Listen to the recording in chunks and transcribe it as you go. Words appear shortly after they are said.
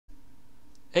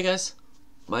Hey guys,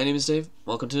 my name is Dave.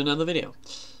 Welcome to another video.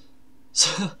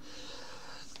 So,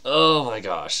 oh my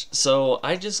gosh. So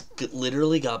I just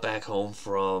literally got back home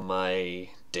from my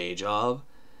day job,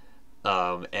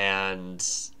 and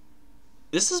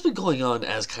this has been going on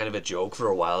as kind of a joke for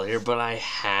a while here, but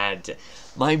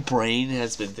my brain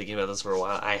has been thinking about this for a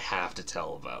while. I have to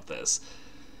tell about this.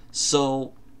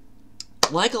 So,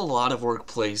 like a lot of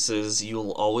workplaces,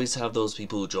 you'll always have those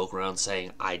people who joke around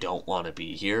saying, I don't want to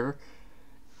be here.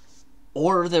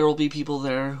 Or there will be people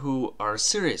there who are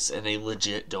serious and they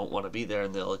legit don't want to be there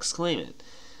and they'll exclaim it.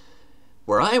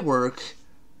 Where I work,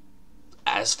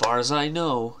 as far as I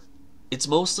know, it's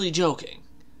mostly joking.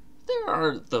 There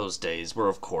are those days where,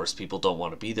 of course, people don't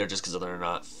want to be there just because they're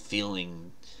not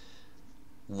feeling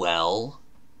well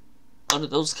under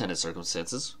those kind of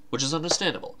circumstances, which is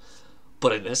understandable.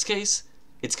 But in this case,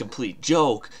 it's complete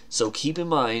joke, so keep in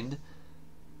mind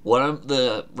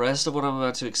the rest of what I'm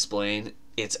about to explain.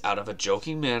 It's out of a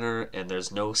joking manner, and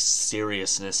there's no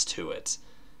seriousness to it.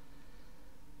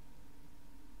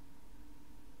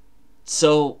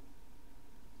 So,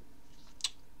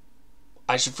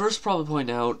 I should first probably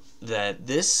point out that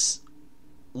this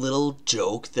little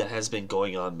joke that has been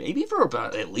going on maybe for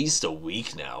about at least a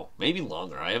week now, maybe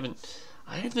longer. I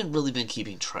haven't really been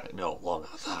keeping track. No, longer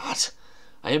than that.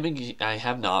 I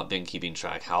have not been keeping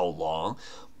track how long,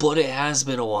 but it has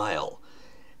been a while.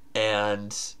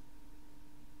 And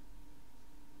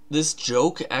this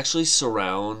joke actually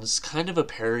surrounds kind of a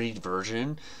parodied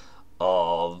version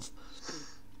of,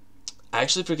 I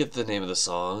actually forget the name of the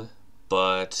song,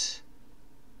 but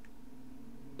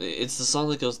it's the song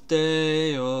that goes,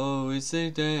 Day-o, we say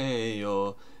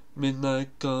day-o, midnight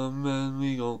come and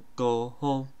we gon' go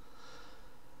home.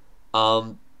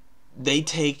 They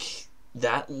take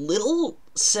that little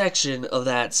section of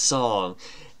that song,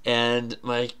 and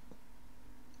my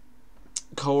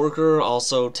coworker,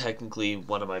 also technically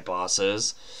one of my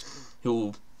bosses,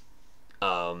 who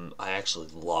I actually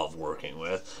love working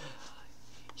with,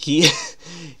 he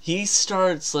he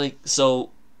starts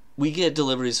so we get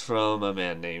deliveries from a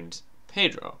man named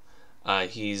Pedro.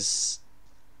 He's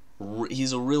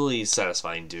a really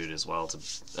satisfying dude as well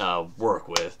to work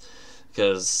with,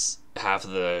 because half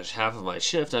of my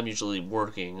shift I'm usually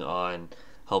working on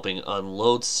helping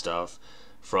unload stuff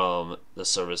from the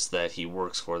service that he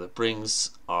works for that brings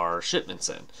our shipments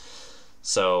in.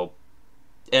 So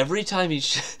every time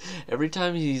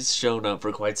he's shown up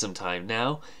for quite some time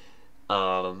now,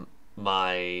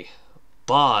 my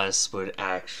boss would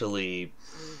actually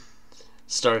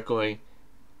start going,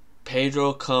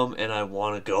 Pedro, come and I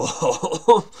want to go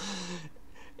home.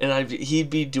 And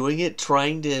he'd be doing it,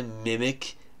 trying to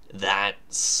mimic that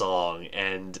song,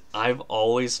 and I've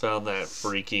always found that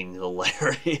freaking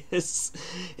hilarious.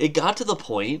 It got to the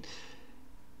point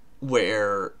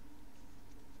where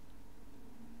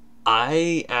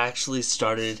I actually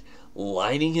started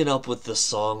lining it up with the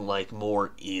song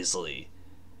more easily.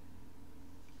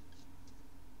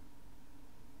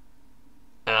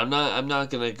 And I'm not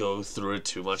gonna go through it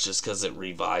too much just because it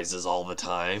revises all the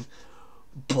time.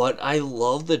 But I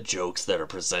love the jokes that are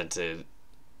presented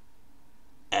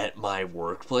at my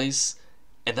workplace,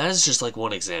 and that is just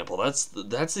one example. That's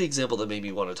the example that made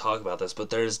me want to talk about this, but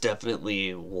there's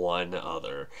definitely one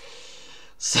other.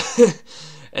 So,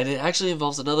 and it actually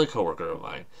involves another coworker of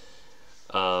mine,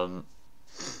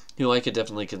 who I could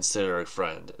definitely consider a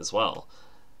friend as well.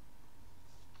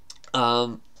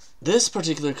 This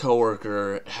particular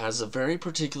coworker has a very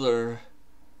particular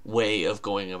way of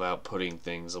going about putting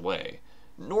things away.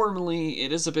 Normally,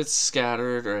 it is a bit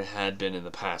scattered, or it had been in the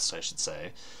past, I should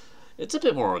say. It's a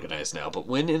bit more organized now, but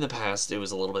when in the past it was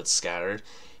a little bit scattered,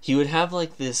 he would have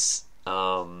this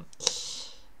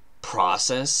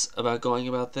process about going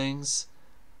about things,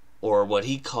 or what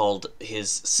he called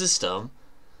his system,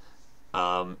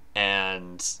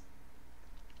 and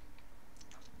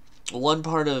one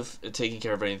part of taking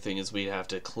care of anything is we'd have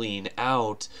to clean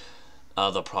out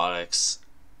the products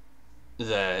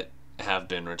that have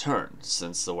been returned,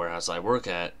 since the warehouse I work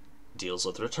at deals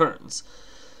with returns.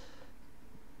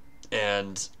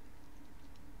 And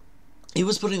he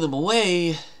was putting them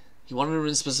away. He wanted them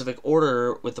in a specific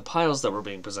order with the piles that were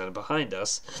being presented behind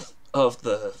us of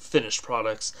the finished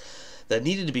products that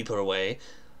needed to be put away.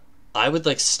 I would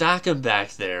stack them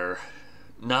back there,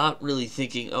 not really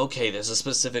thinking, okay, there's a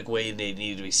specific way they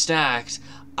need to be stacked.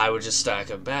 I would just stack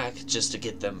them back just to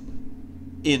get them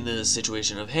in the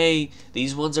situation of, hey,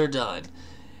 these ones are done.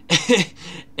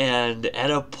 And at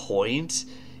a point,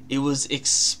 it was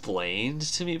explained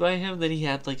to me by him that he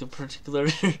had a particular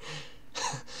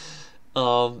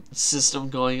system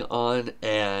going on,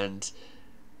 and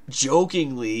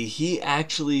jokingly, he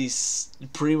actually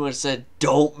pretty much said,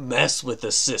 "Don't mess with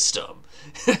the system."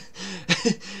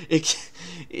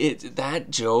 That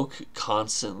joke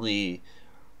constantly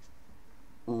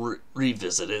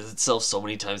revisited itself so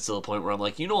many times to the point where I'm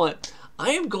like, you know what?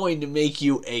 I am going to make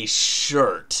you a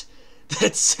shirt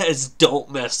that says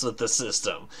 "Don't mess with the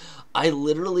system." I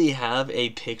literally have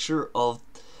a picture of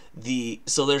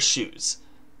so there's shoes.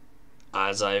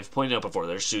 As I've pointed out before,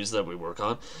 there's shoes that we work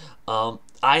on.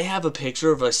 I have a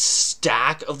picture of a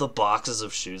stack of the boxes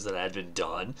of shoes that had been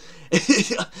done,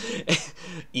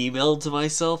 emailed to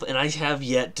myself, and I have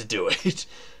yet to do it.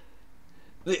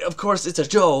 Of course, it's a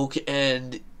joke,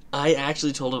 and I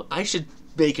actually told him I should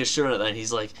make a shirt of that. And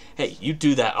he's like, "Hey, you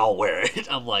do that, I'll wear it."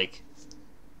 I'm like,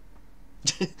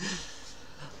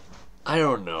 I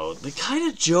don't know. The kind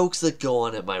of jokes that go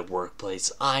on at my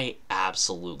workplace, I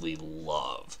absolutely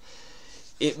love.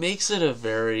 It makes it a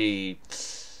very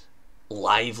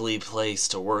lively place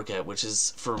to work at, which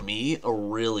is, for me, a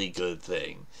really good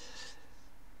thing.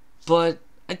 But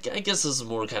I guess this is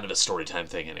more kind of a story time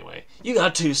thing anyway. You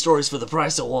got 2 stories for the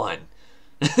price of 1.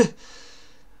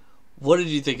 What did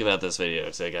you think about this video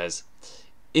today, guys?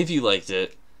 If you liked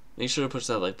it, make sure to push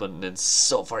that like button, and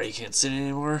so far you can't sit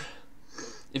anymore.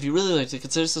 If you really liked it,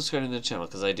 consider subscribing to the channel,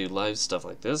 because I do live stuff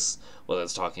like this, whether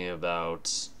it's talking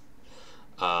about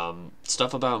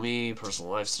stuff about me,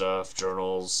 personal life stuff,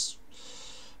 journals,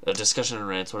 discussion and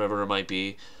rants, whatever it might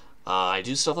be. I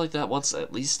do stuff like that once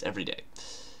at least every day.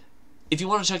 If you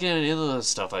want to check out any of the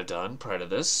stuff I've done prior to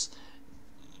this,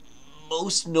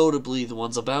 most notably the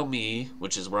ones about me,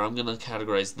 which is where I'm going to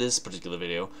categorize this particular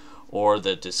video, or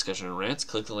the discussion and rants,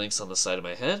 click the links on the side of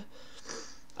my head.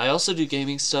 I also do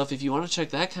gaming stuff. If you want to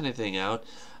check that kind of thing out,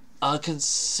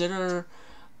 consider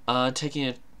taking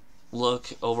a look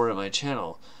over at my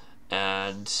channel.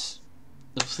 And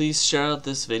please share out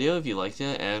this video if you liked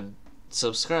it, and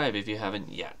subscribe if you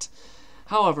haven't yet.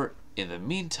 However, in the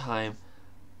meantime,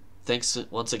 thanks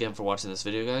once again for watching this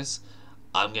video, guys.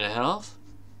 I'm going to head off.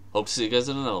 Hope to see you guys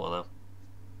in another one, though.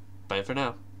 Bye for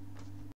now.